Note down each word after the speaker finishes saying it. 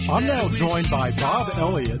I'm now joined by Bob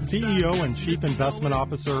Elliott, CEO and Chief Investment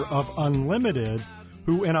Officer of Unlimited,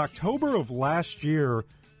 who in October of last year,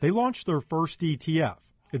 they launched their first ETF.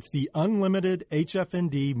 It's the Unlimited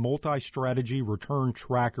HFND Multi-Strategy Return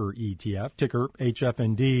Tracker ETF, ticker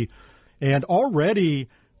HFND. And already,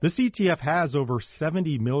 this ETF has over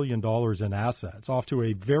 $70 million in assets, off to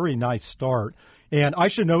a very nice start. And I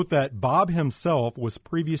should note that Bob himself was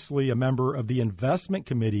previously a member of the investment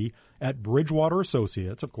committee at Bridgewater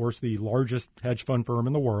Associates, of course, the largest hedge fund firm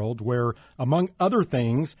in the world, where, among other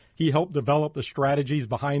things, he helped develop the strategies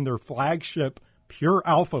behind their flagship Pure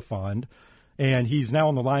Alpha Fund. And he's now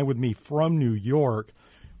on the line with me from New York.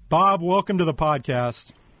 Bob, welcome to the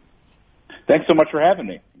podcast. Thanks so much for having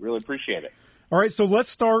me. Really appreciate it. All right, so let's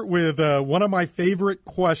start with one of my favorite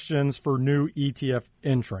questions for new ETF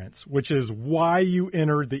entrants, which is why you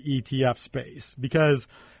entered the ETF space. Because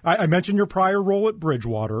I mentioned your prior role at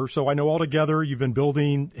Bridgewater, so I know altogether you've been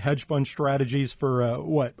building hedge fund strategies for,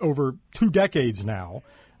 over 2 decades now.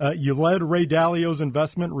 You led Ray Dalio's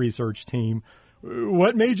investment research team.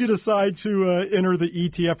 What made you decide to enter the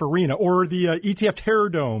ETF arena, or the ETF Terror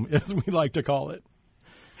Dome, as we like to call it?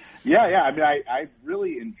 Yeah. I mean, I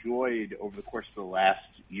really enjoyed over the course of the last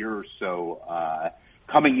year or so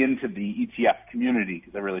coming into the ETF community,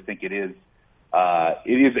 because I really think it is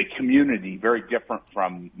a community very different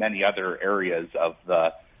from many other areas of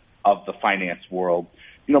the finance world.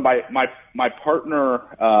 You know, my partner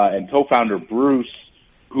and co-founder Bruce,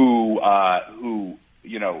 who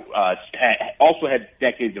also had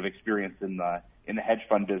decades of experience in the hedge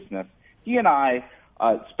fund business. He and I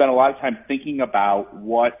spent a lot of time thinking about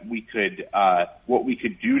what we could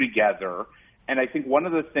do together. And I think one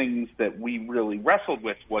of the things that we really wrestled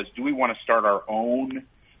with was, do we want to start our own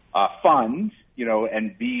fund,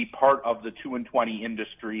 and be part of the 2 and 20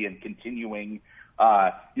 industry and continuing,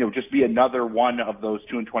 just be another one of those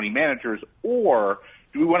 2 and 20 managers, or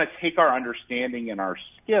do we want to take our understanding and our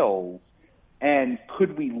skills, and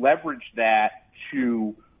could we leverage that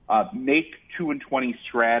to make 2 and 20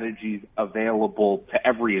 strategies available to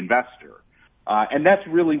every investor? And that's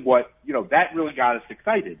really what, that really got us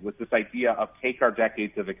excited, was this idea of take our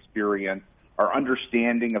decades of experience, our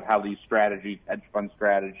understanding of how these strategies, hedge fund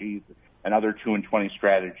strategies and other 2 and 20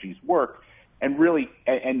 strategies work, and really,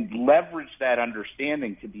 and leverage that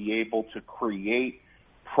understanding to be able to create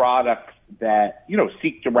products that,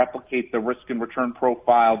 seek to replicate the risk and return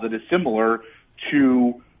profile that is similar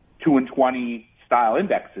to 2 and 20 style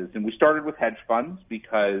indexes. And we started with hedge funds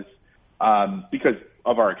because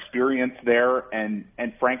of our experience there, and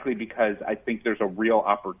frankly because I think there's a real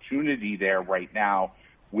opportunity there right now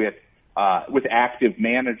with active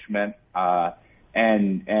management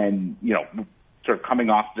and sort of coming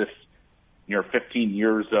off this 15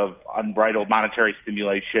 years of unbridled monetary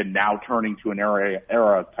stimulation, now turning to an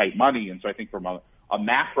era of tight money. And so I think from a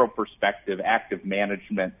macro perspective, active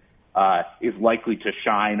management is likely to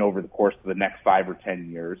shine over the course of the next 5 or 10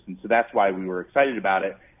 years. And so that's why we were excited about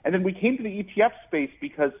it. And then we came to the ETF space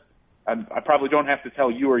because I probably don't have to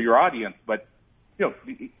tell you or your audience, but the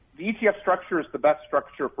ETF structure is the best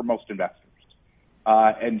structure for most investors.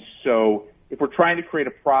 And so if we're trying to create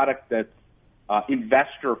a product that's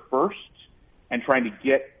investor first and trying to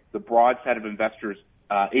get the broad set of investors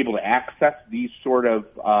able to access these sort of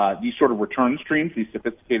return streams, these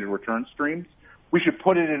sophisticated return streams, we should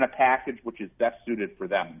put it in a package which is best suited for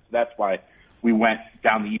them. So that's why we went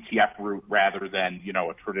down the ETF route rather than,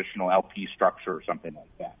 a traditional LP structure or something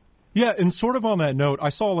like that. Yeah, and sort of on that note, I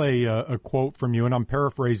saw a quote from you, and I'm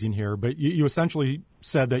paraphrasing here, but you essentially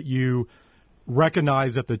said that you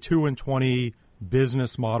recognize that the 2 and 20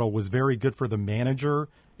 business model was very good for the manager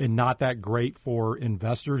and not that great for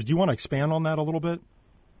investors. Do you want to expand on that a little bit?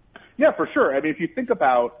 Yeah, for sure. I mean, if you think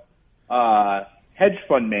about hedge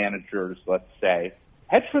fund managers, let's say,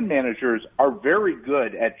 hedge fund managers are very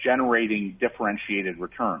good at generating differentiated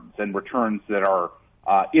returns and returns that are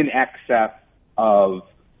in excess of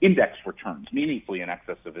index returns, meaningfully in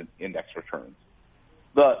excess of index returns.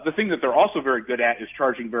 The thing that they're also very good at is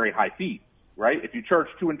charging very high fees, right? If you charge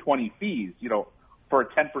 2 and 20 fees, for a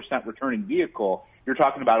 10% returning vehicle, you're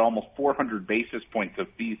talking about almost 400 basis points of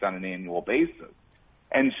fees on an annual basis.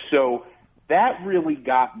 And so that really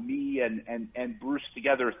got me and Bruce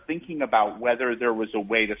together thinking about whether there was a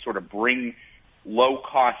way to sort of bring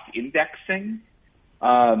low-cost indexing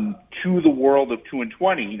to the world of 2 and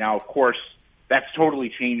 20. Now, of course, that's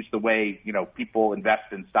totally changed the way, people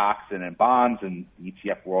invest in stocks and in bonds, and the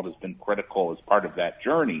ETF world has been critical as part of that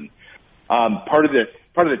journey. Part of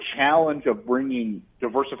the challenge of bringing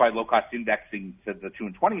diversified low-cost indexing to the 2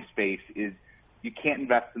 and 20 space is you can't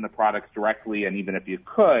invest in the products directly, and even if you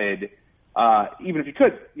could, even if you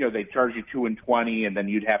could, they'd charge you 2 and 20, and then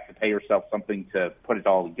you'd have to pay yourself something to put it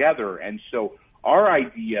all together. And so our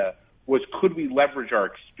idea was, could we leverage our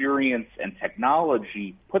experience and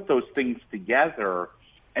technology, put those things together,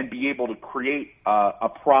 and be able to create a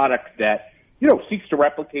product that, seeks to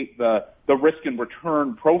replicate the risk and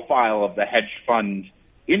return profile of the hedge fund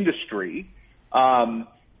industry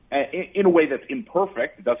in a way that's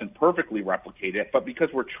imperfect. It doesn't perfectly replicate it, but because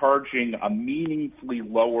we're charging a meaningfully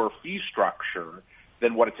lower fee structure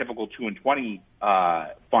than what a typical 2 and 20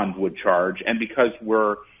 fund would charge, and because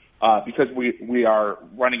we are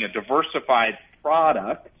running a diversified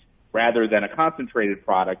product rather than a concentrated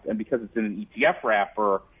product, and because it's in an ETF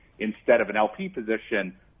wrapper instead of an LP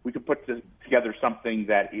position, we could put together something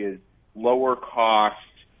that is lower cost,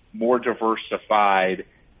 more diversified,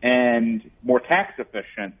 and more tax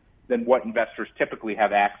efficient than what investors typically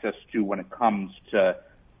have access to when it comes to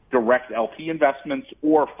direct LP investments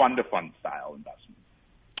or fund-to-fund style investments.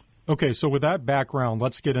 Okay, so with that background,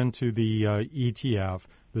 let's get into the ETF.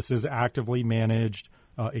 This is actively managed.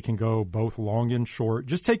 It can go both long and short.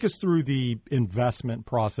 Just take us through the investment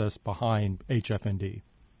process behind HFND.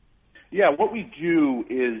 Yeah, what we do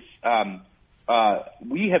is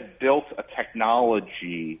we have built a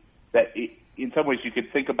technology that, in some ways, you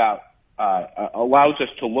could think about allows us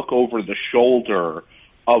to look over the shoulder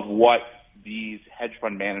of what these hedge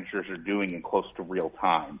fund managers are doing in close to real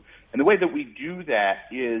time. And the way that we do that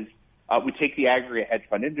is we take the aggregate hedge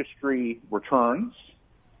fund industry returns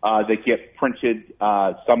that get printed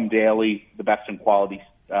some daily. The best in quality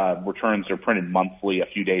returns are printed monthly, a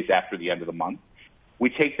few days after the end of the month. We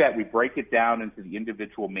take that, we break it down into the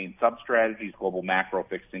individual main sub-strategies, global macro,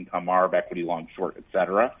 fixed income, ARB, equity, long, short, et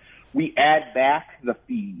cetera. We add back the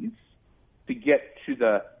fees to get to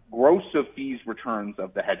the gross of fees returns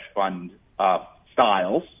of the hedge fund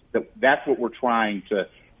styles. That's what we're trying to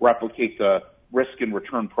replicate the risk and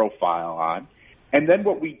return profile on. And then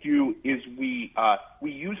what we do is we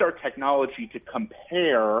use our technology to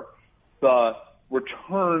compare the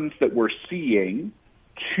returns that we're seeing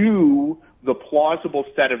to the plausible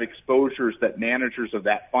set of exposures that managers of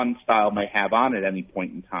that fund style may have on at any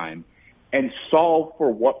point in time, and solve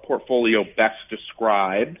for what portfolio best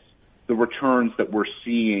describes the returns that we're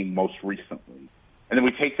seeing most recently. And then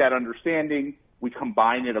we take that understanding, we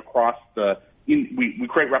combine it across we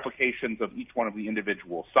create replications of each one of the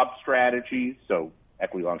individual sub-strategies, so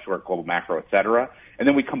equity, long, short, global macro, et cetera. And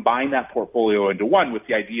then we combine that portfolio into one, with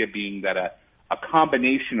the idea being that a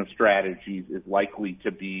combination of strategies is likely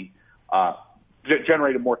to be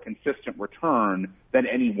generate a more consistent return than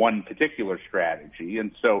any one particular strategy.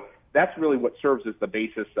 And so that's really what serves as the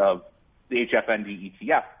basis of the HFND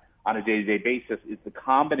ETF on a day-to-day basis, is the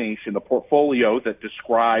combination, the portfolio that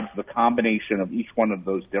describes the combination of each one of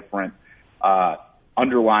those different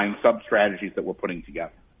underlying sub-strategies that we're putting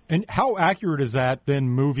together. And how accurate is that then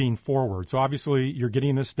moving forward? So obviously you're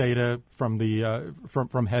getting this data from the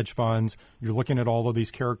from hedge funds. You're looking at all of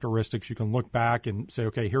these characteristics. You can look back and say,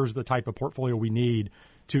 okay, here's the type of portfolio we need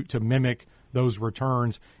to mimic those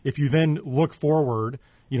returns. If you then look forward,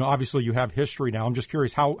 obviously you have history now. I'm just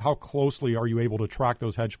curious, how closely are you able to track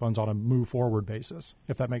those hedge funds on a move forward basis,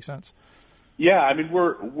 if that makes sense? Yeah, I mean,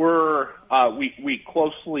 we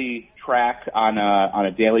closely track on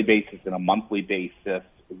a daily basis and a monthly basis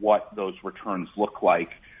what those returns look like.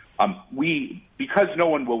 Because no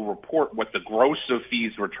one will report what the gross of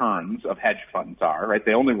fees returns of hedge funds are, right?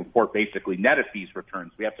 They only report basically net of fees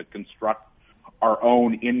returns. We have to construct our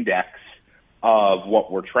own index of what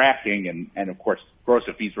we're tracking, and of course, gross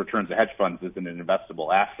of fees returns of hedge funds isn't an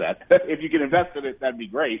investable asset. If you can invest in it, that'd be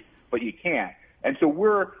great, but you can't. And so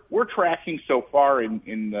we're tracking so far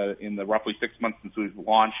in the roughly 6 months since we've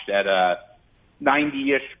launched at a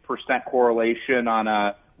 90-ish% correlation on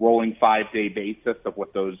a rolling 5-day basis of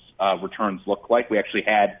what those returns look like. We actually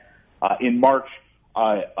had in March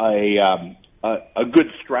a good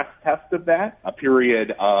stress test of that, a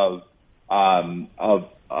period of one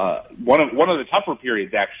of the tougher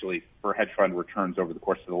periods actually for hedge fund returns over the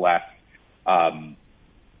course of the last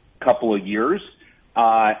couple of years.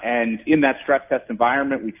 And in that stress test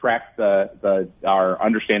environment, we tracked our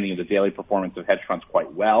understanding of the daily performance of hedge funds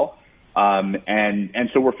quite well. And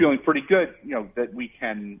so we're feeling pretty good, that we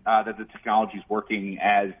can, that the technology is working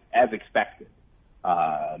as expected,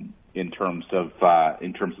 in terms of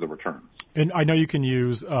the returns. And I know you can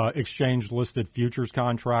use exchange-listed futures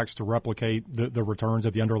contracts to replicate the returns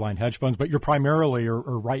of the underlying hedge funds, but you're primarily, or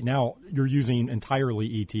right now, you're using entirely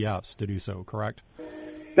ETFs to do so, correct?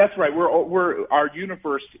 That's right. Our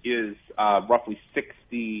universe is roughly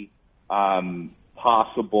 60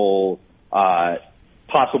 possible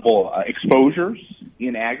possible exposures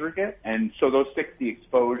in aggregate. And so those 60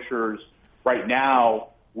 exposures right now,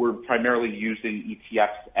 we're primarily using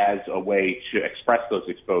ETFs as a way to express those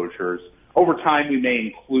exposures. Over time, we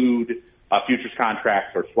may include futures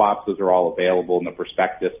contracts or swaps. Those are all available in the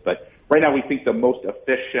prospectus. But right now, we think the most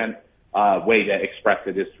efficient way to express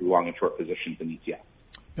it is through long and short positions in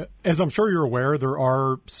ETFs. As I'm sure you're aware, there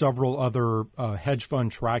are several other hedge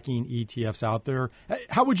fund tracking ETFs out there.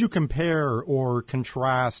 How would you compare or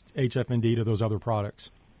contrast HFND to those other products?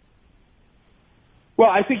 Well,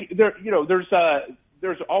 I think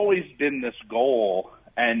there's always been this goal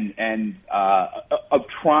and of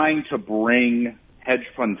trying to bring hedge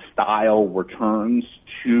fund style returns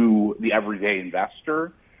to the everyday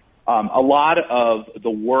investor. A lot of the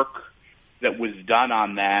work that was done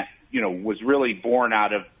on that, was really born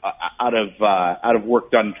out of work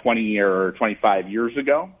done 20 or 25 years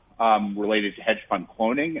ago, related to hedge fund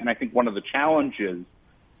cloning. And I think one of the challenges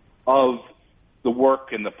of the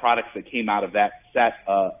work and the products that came out of that set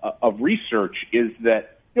of research is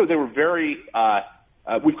that, they were very,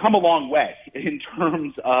 we've come a long way in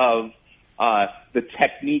terms of the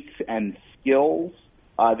techniques and skills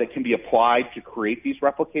that can be applied to create these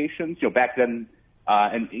replications. Back then,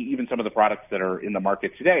 and even some of the products that are in the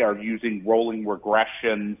market today are using rolling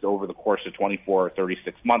regressions over the course of 24 or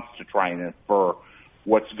 36 months to try and infer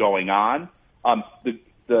what's going on.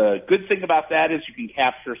 The good thing about that is you can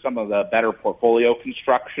capture some of the better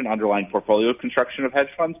underlying portfolio construction of hedge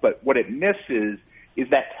funds, but what it misses is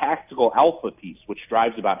that tactical alpha piece, which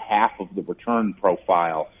drives about half of the return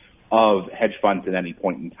profile of hedge funds at any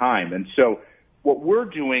point in time. And so what we're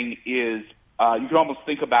doing is you can almost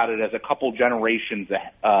think about it as a couple generations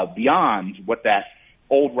beyond what that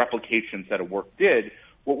old replication set of work did.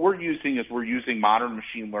 What we're using modern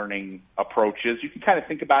machine learning approaches. You can kind of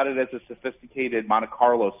think about it as a sophisticated Monte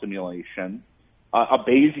Carlo simulation, a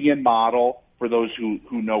Bayesian model for those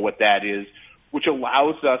who know what that is, which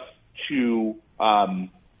allows us to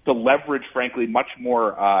leverage, frankly, much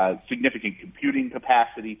more significant computing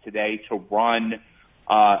capacity today to run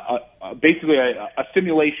basically a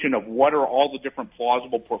simulation of what are all the different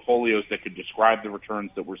plausible portfolios that could describe the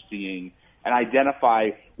returns that we're seeing and identify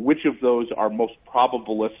which of those are most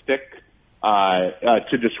probabilistic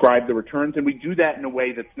to describe the returns. And we do that in a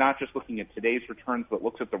way that's not just looking at today's returns, but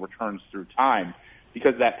looks at the returns through time,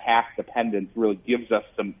 because that path dependence really gives us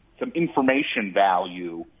some information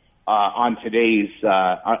value on today's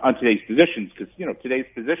positions, because today's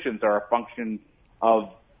positions are a function of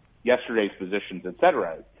yesterday's positions, et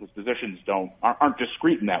cetera, because positions aren't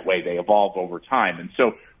discrete in that way. They evolve over time. And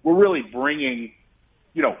so we're really bringing,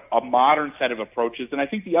 a modern set of approaches. And I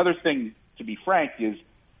think the other thing, to be frank, is,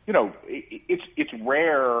 it's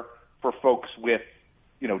rare for folks with,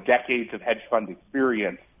 decades of hedge fund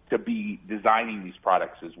experience to be designing these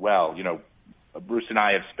products as well. Bruce and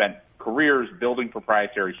I have spent careers building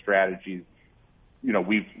proprietary strategies.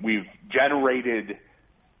 We've generated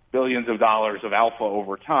billions of dollars of alpha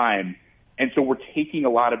over time. And so we're taking a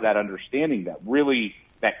lot of that understanding,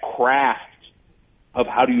 that craft of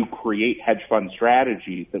how do you create hedge fund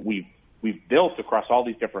strategies that we've built across all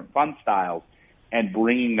these different fund styles, and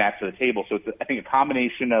bringing that to the table. So it's, I think, a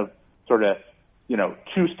combination of sort of,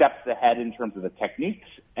 2 steps ahead in terms of the techniques,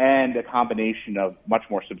 and a combination of much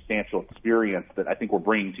more substantial experience that I think we're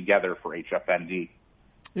bringing together for HFND.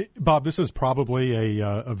 Bob, this is probably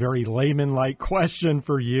a very layman-like question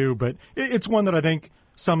for you, but it's one that I think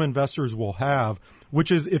some investors will have,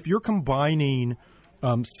 which is, if you're combining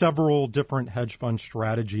several different hedge fund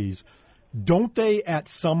strategies, don't they at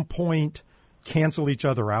some point cancel each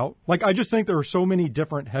other out? Like, I just think there are so many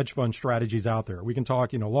different hedge fund strategies out there. We can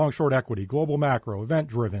talk, long, short equity, global macro,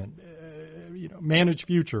 event-driven, managed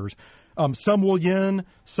futures. Some will yin,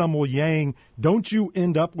 some will yang. Don't you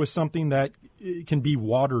end up with something that can be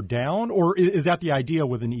watered down, or is that the idea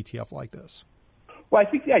with an ETF like this? Well, I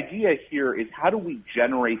think the idea here is, how do we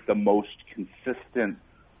generate the most consistent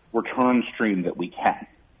return stream that we can,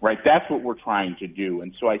 right? That's what we're trying to do.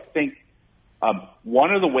 And so I think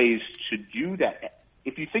one of the ways to do that,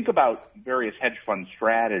 if you think about various hedge fund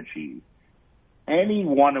strategies, any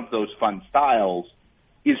one of those fund styles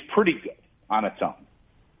is pretty good on its own.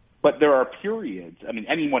 But there are periods,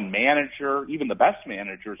 any one manager, even the best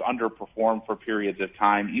managers, underperform for periods of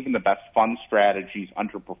time. Even the best fund strategies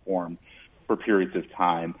underperform for periods of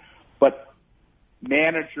time. But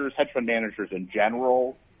hedge fund managers in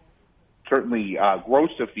general, certainly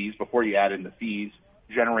gross of fees, before you add in the fees,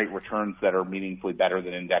 generate returns that are meaningfully better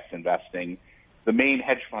than index investing. The main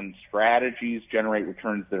hedge fund strategies generate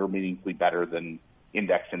returns that are meaningfully better than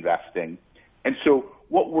index investing. And so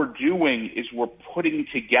what we're doing is we're putting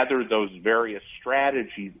together those various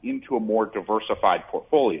strategies into a more diversified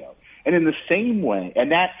portfolio. And in the same way,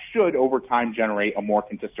 and that should over time generate a more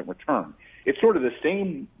consistent return. It's sort of the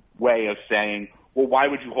same way of saying, well, why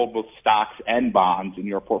would you hold both stocks and bonds in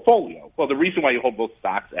your portfolio? Well, the reason why you hold both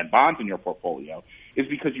stocks and bonds in your portfolio is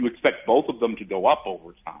because you expect both of them to go up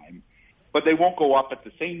over time, but they won't go up at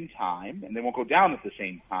the same time and they won't go down at the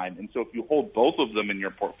same time. And so if you hold both of them in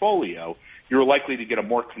your portfolio, you're likely to get a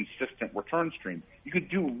more consistent return stream. You could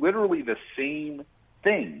do literally the same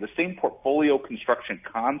thing. The same portfolio construction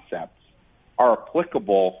concepts are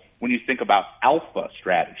applicable when you think about alpha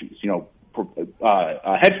strategies,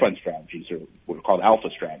 hedge fund strategies, or what are called alpha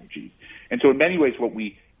strategies. And so in many ways, what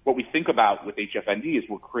we think about with HFND is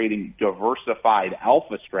we're creating diversified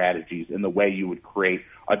alpha strategies in the way you would create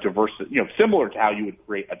similar to how you would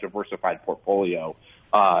create a diversified portfolio,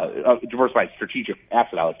 a diversified strategic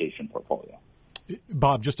asset allocation portfolio.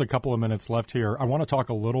 Bob, just a couple of minutes left here. I want to talk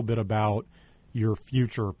a little bit about your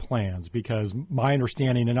future plans, because my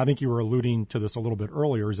understanding, and I think you were alluding to this a little bit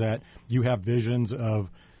earlier, is that you have visions of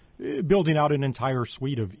building out an entire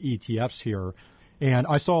suite of ETFs here. And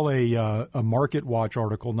I saw a Market Watch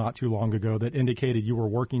article not too long ago that indicated you were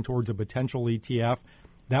working towards a potential ETF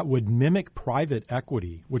that would mimic private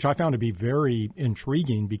equity, which I found to be very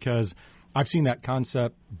intriguing because I've seen that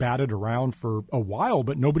concept batted around for a while,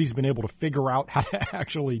 but nobody's been able to figure out how to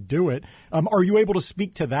actually do it. Are you able to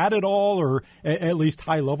speak to that at all, or at least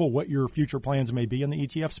high level what your future plans may be in the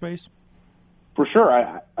ETF space? For sure.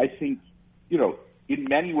 I think, in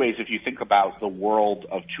many ways, if you think about the world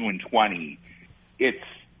of 2 and 20, it's,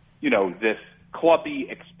 this clubby,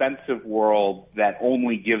 expensive world that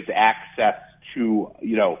only gives access to,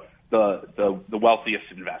 the wealthiest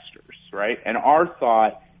investors, right? And our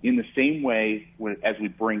thought, in the same way as we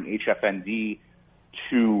bring HFND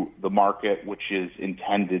to the market, which is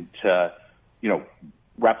intended to,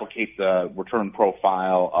 replicate the return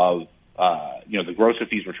profile of, the gross of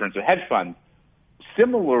fees returns of hedge funds,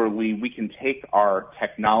 similarly, we can take our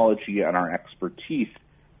technology and our expertise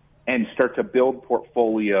and start to build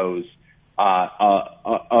portfolios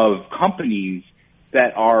of companies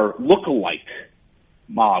that are lookalike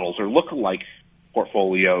models or lookalike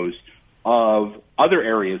portfolios of other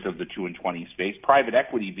areas of the 2 and 20 space, private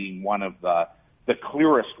equity being one of the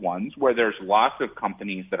clearest ones, where there's lots of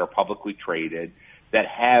companies that are publicly traded that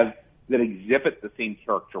exhibit the same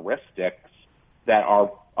characteristics that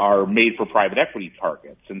are made for private equity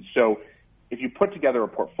targets. And so if you put together a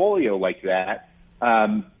portfolio like that,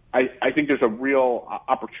 I think there's a real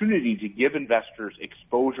opportunity to give investors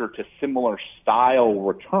exposure to similar style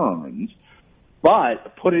returns,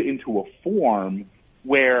 but put it into a form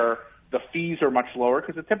where the fees are much lower,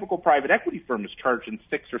 because a typical private equity firm is charging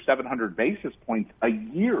 600 or 700 basis points a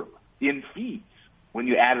year in fees when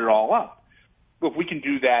you add it all up. If we can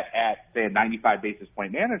do that at, say, a 95 basis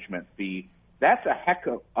point management fee, that's a heck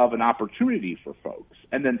of an opportunity for folks.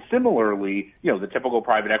 And then similarly, the typical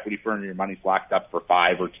private equity firm, your money's locked up for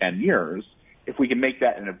 5 or 10 years. If we can make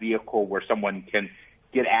that in a vehicle where someone can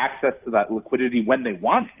get access to that liquidity when they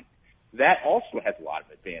want it, that also has a lot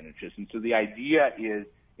of advantages. And so the idea is,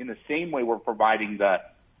 in the same way we're providing the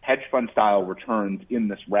hedge fund style returns in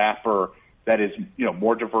this wrapper that is,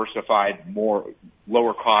 more diversified, more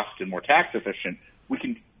lower cost and more tax efficient, we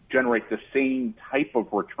can generate the same type of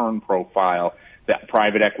return profile that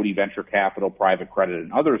private equity, venture capital, private credit,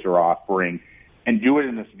 and others are offering, and do it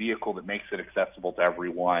in this vehicle that makes it accessible to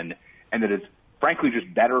everyone, and that is frankly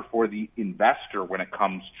just better for the investor when it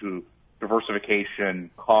comes to diversification,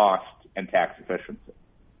 cost, and tax efficiency.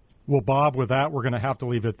 Well, Bob, with that, we're going to have to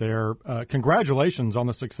leave it there. Congratulations on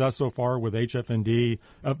the success so far with HFND.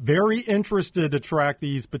 Very interested to track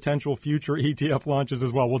these potential future ETF launches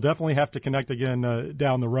as well. We'll definitely have to connect again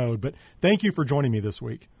down the road. But thank you for joining me this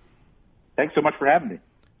week. Thanks so much for having me.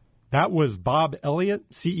 That was Bob Elliott,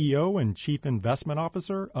 CEO and Chief Investment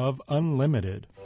Officer of Unlimited.